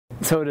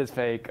So it is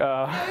fake.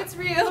 No, it's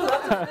real.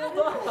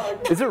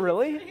 Is it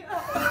really?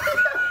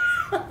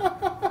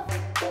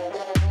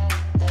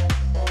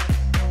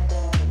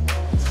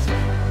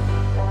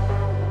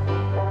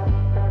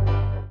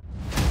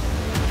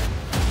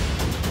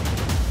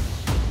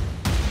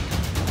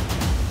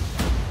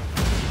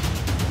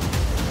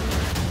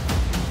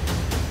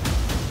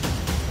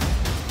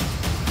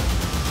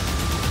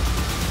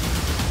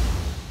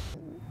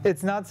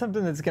 It's not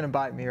something that's gonna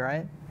bite me,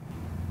 right?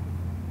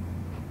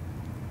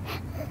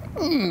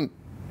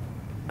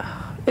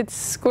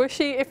 It's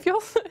squishy. It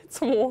feels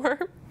it's warm.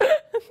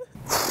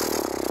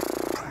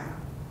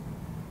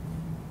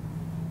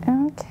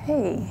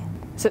 Okay.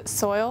 Is it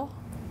soil?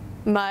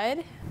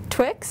 Mud?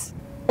 Twix?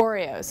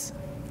 Oreos?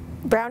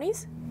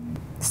 Brownies?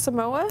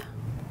 Samoa?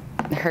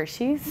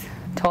 Hershey's?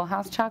 Toll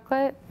House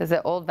chocolate? Is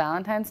it old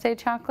Valentine's Day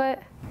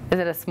chocolate? Is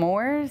it a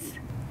s'mores?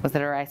 Was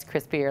it a Rice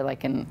Krispie or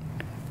like an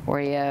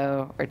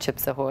Oreo or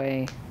Chips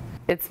Ahoy?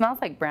 It smells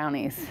like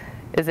brownies.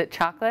 Is it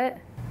chocolate?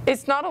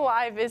 It's not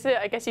alive, is it?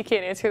 I guess you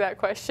can't answer that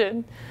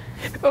question.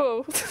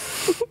 Oh.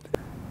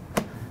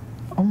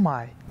 Oh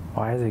my.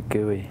 Why is it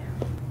gooey?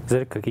 Is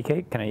it a cookie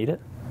cake? Can I eat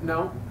it?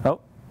 No. Oh.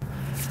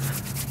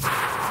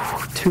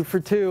 2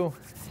 for 2.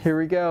 Here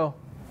we go.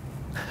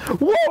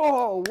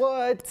 Whoa!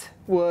 What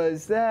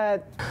was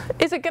that?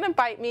 Is it gonna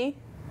bite me?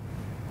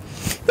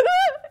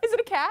 Is it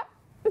a cat?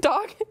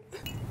 Dog?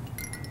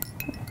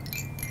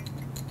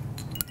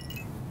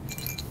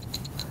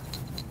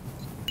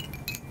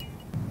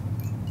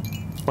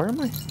 Where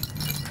am I?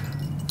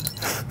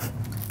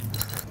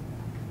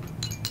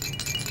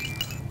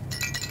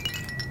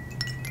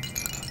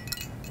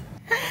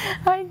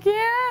 I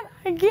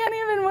can't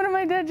even, what am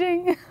I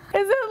touching? Is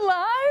it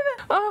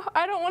live? Oh,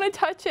 I don't want to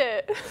touch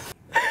it.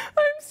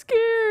 I'm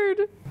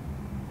scared.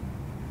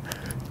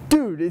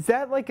 Dude, is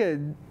that like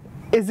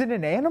is it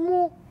an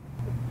animal?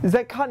 Is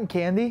that cotton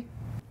candy?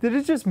 Did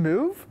it just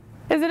move?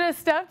 Is it a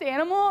stuffed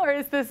animal or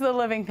is this a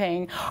living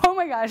thing? Oh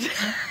my gosh.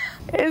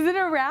 Is it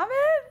a rabbit?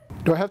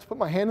 Do I have to put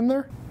my hand in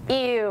there?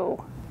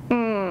 Ew.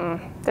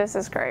 This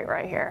is great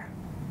right here.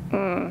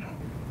 Ew.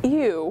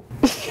 Ew,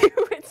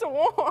 it's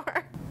warm.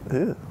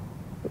 Ew.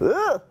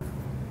 Ugh.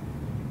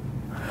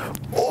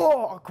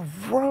 Oh,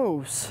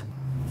 gross.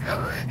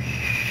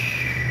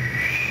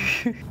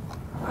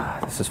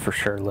 This is for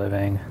sure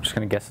living. I'm just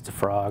gonna guess it's a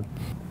frog.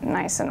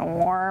 Nice and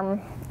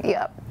warm.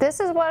 Yep. This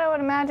is what I would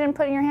imagine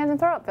putting your hands in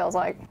throw up feels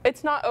like.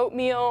 It's not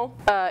oatmeal.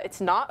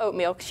 It's not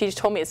oatmeal. She just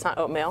told me it's not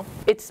oatmeal.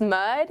 It's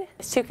mud.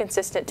 It's too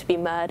consistent to be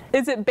mud.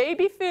 Is it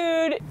baby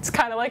food? It's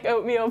kind of like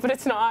oatmeal, but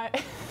it's not.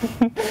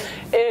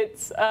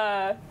 It's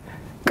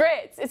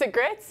grits. Is it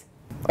grits?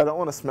 I don't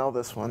want to smell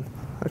this one.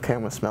 Okay,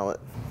 I'm going to smell it.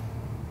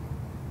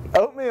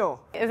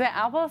 Oatmeal. Is it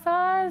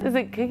applesauce? Is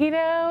it cookie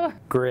dough?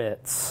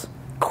 Grits.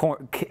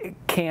 Corn,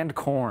 canned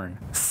corn.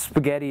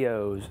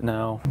 SpaghettiOs.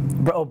 No.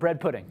 Oh,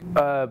 bread pudding.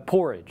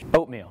 Porridge.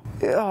 Oatmeal.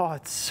 Oh,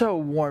 it's so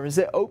warm. Is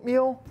it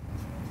oatmeal?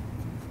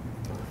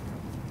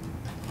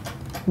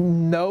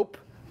 Nope.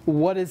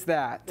 What is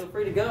that? Feel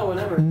free to go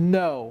whenever.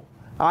 No.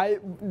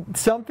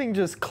 Something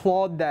just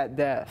clawed that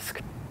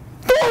desk.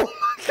 Oh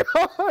my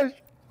gosh!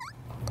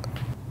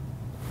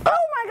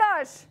 Oh my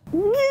gosh!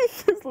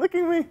 It's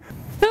licking me.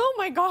 Oh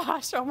my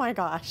gosh. Oh my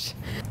gosh.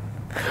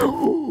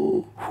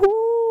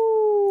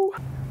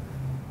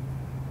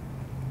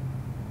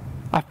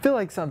 I feel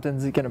like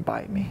something's gonna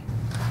bite me.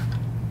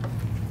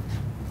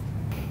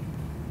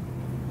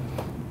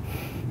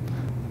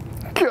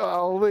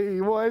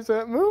 Golly, why is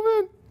that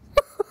moving?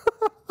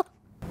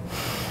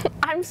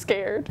 I'm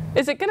scared.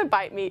 Is it gonna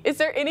bite me? Is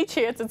there any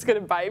chance it's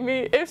gonna bite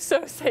me? If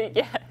so, say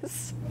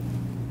yes.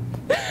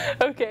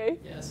 Okay.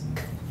 Yes.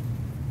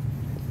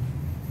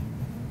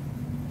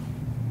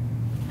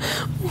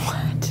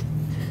 What?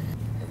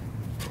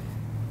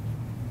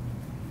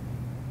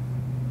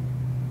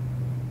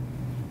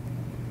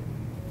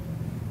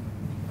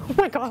 Oh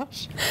my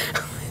gosh.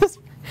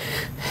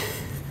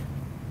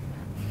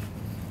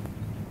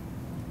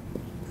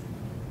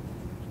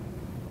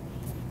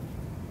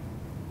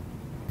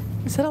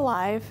 Is it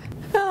alive?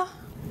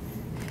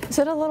 Is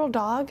it a little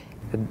dog?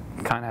 It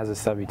kind of has a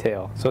stubby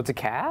tail. So it's a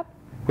cat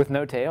with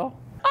no tail?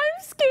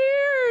 I'm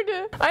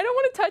scared. I don't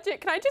want to touch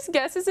it. Can I just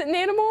guess? Is it an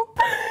animal?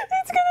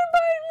 It's gonna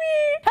bite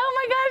me. Oh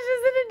my gosh,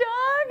 is it a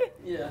dog?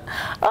 Yeah.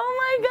 Oh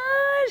my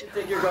gosh.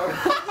 Take your guard.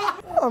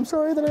 I'm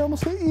sorry that I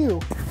almost hit you.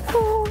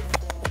 Oh.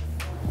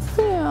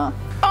 Yeah.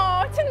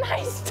 Oh, it's a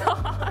nice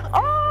dog.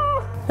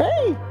 Oh,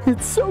 hey,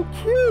 it's so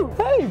cute.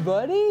 Hey,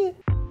 buddy.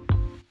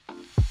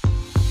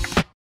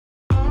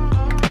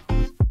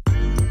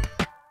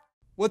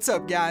 What's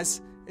up,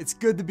 guys? It's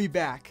good to be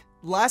back.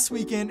 Last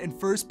weekend in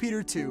 1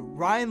 Peter 2,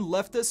 Ryan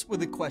left us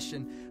with a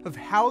question of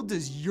how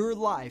does your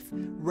life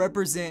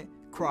represent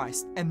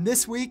Christ? And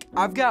this week,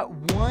 I've got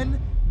one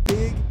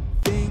big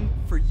thing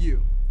for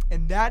you,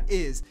 and that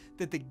is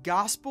that the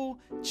gospel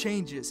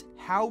changes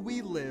how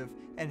we live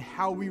and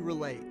how we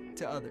relate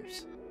to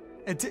others.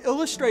 And to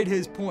illustrate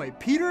his point,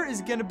 Peter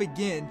is going to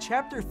begin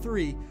chapter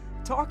 3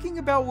 talking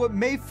about what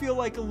may feel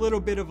like a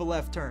little bit of a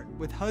left turn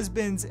with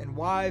husbands and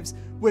wives,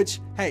 which,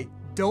 hey,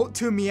 don't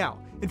tune me out.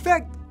 In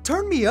fact,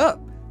 turn me up.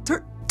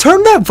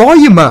 Turn that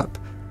volume up.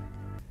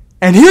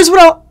 And here's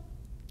what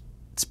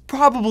it's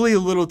probably a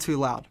little too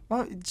loud.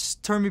 Well,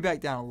 just turn me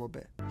back down a little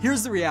bit.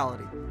 Here's the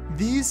reality.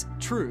 These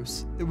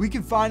truths that we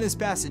can find in this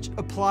passage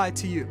apply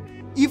to you.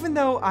 Even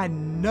though I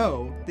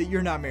know that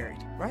you're not married,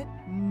 right?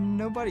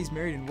 Nobody's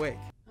married in Wake.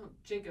 Oh,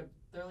 Jacob,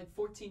 they're like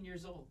 14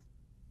 years old.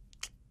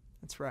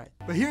 That's right.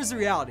 But here's the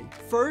reality.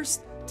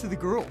 First, to the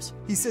girls.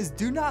 He says,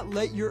 do not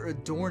let your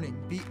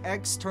adorning be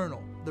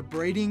external, the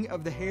braiding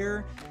of the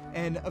hair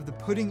and of the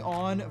putting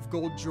on of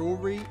gold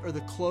jewelry or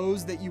the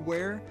clothes that you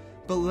wear,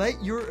 but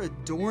let your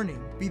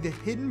adorning be the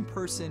hidden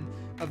person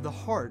of the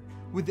heart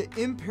with the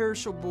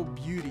imperishable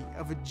beauty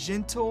of a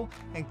gentle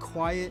and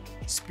quiet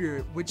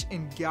spirit, which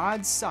in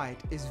God's sight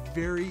is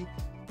very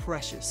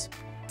precious.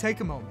 Take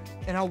a moment,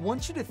 and I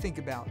want you to think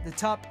about the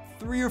top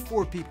 3 or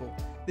 4 people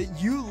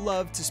that you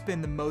love to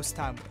spend the most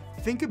time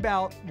with. Think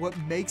about what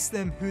makes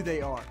them who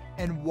they are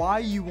and why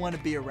you want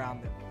to be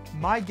around them.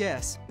 My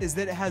guess is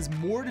that it has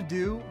more to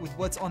do with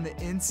what's on the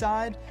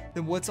inside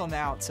than what's on the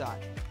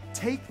outside.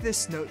 Take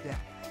this note down.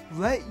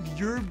 Let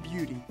your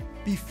beauty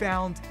be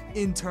found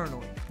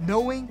internally,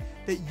 knowing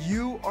that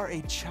you are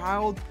a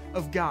child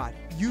of God.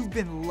 You've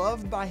been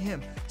loved by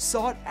Him,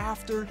 sought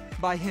after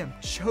by Him,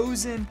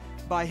 chosen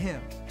by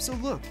Him. So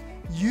look,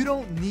 you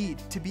don't need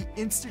to be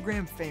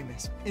Instagram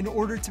famous in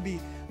order to be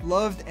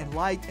loved and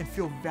liked and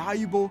feel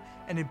valuable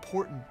and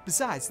important.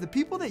 Besides, the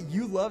people that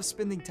you love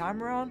spending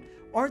time around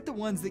aren't the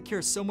ones that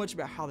care so much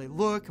about how they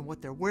look and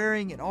what they're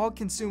wearing and all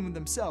consumed with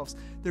themselves.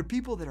 They're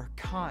people that are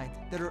kind,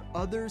 that are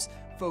others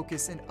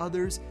focused and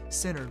others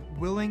centered,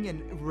 willing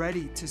and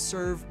ready to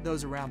serve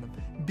those around them.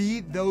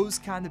 Be those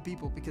kind of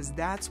people, because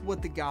that's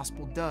what the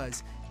gospel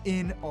does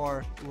in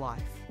our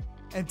life.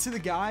 And to the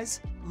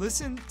guys,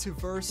 listen to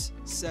verse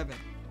 7.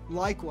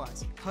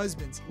 Likewise,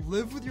 husbands,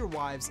 live with your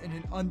wives in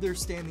an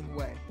understanding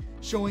way,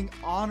 showing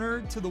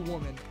honor to the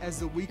woman as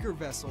the weaker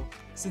vessel,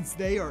 since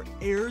they are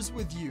heirs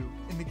with you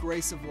in the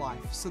grace of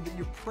life, so that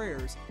your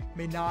prayers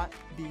may not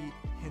be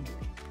hindered.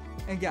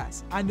 And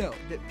guys, I know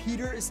that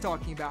Peter is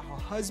talking about how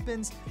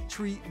husbands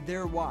treat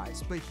their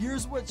wives, but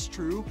here's what's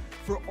true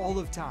for all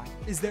of time,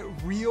 is that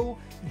real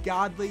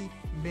godly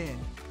men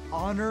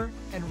honor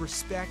and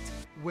respect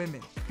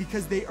women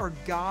because they are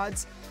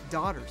God's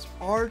daughters,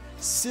 our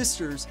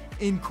sisters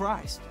in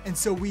Christ. And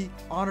so we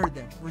honor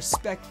them,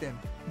 respect them,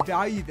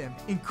 value them,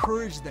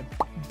 encourage them,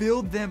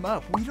 build them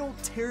up. We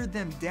don't tear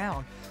them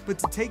down, but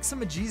to take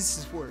some of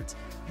Jesus' words,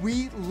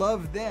 we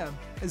love them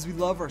as we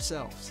love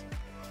ourselves.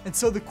 And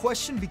so the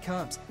question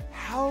becomes,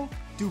 how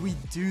do we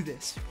do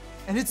this?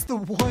 And it's the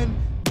one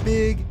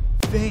big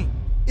thing.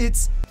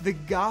 It's the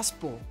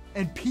gospel.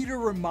 And Peter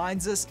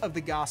reminds us of the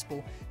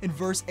gospel in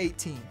verse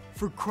 18.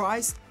 For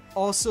Christ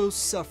also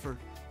suffered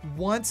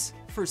once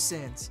for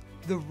sins,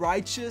 the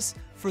righteous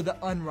for the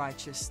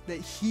unrighteous,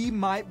 that He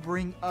might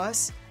bring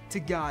us to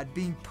God,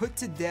 being put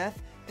to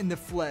death in the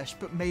flesh,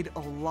 but made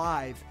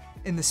alive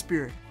in the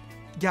Spirit.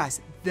 Guys,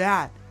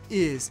 that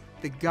is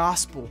the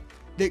gospel.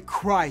 That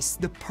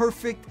Christ, the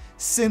perfect,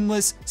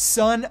 sinless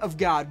Son of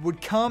God,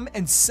 would come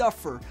and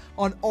suffer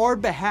on our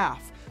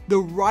behalf, the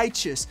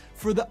righteous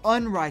for the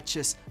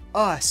unrighteous,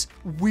 us,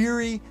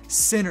 weary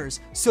sinners,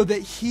 so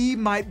that He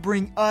might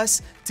bring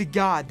us to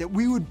God, that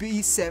we would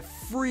be set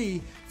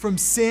free from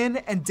sin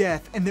and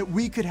death, and that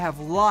we could have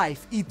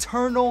life,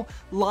 eternal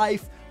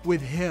life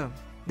with Him.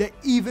 That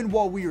even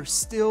while we are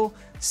still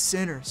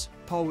sinners,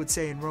 Paul would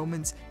say in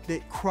Romans,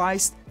 that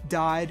Christ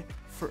died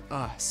for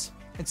us.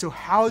 And so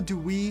how do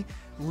we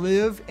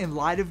live in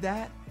light of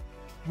that?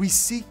 We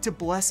seek to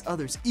bless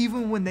others,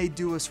 even when they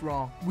do us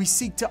wrong. We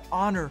seek to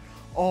honor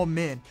all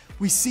men.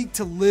 We seek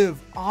to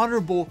live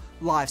honorable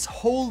lives,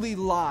 holy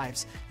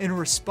lives, in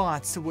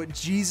response to what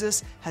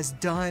Jesus has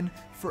done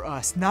for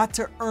us. Not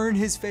to earn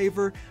His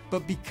favor,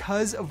 but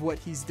because of what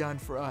He's done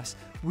for us,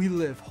 we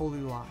live holy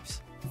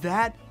lives.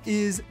 That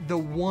is the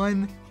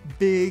one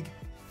big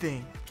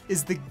thing,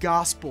 is the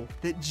gospel,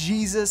 that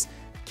Jesus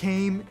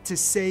came to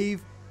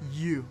save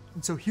you.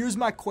 And so here's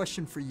my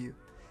question for you,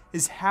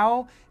 is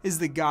how is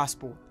the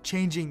gospel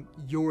changing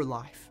your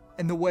life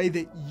and the way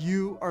that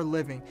you are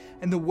living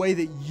and the way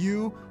that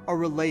you are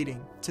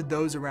relating to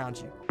those around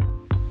you?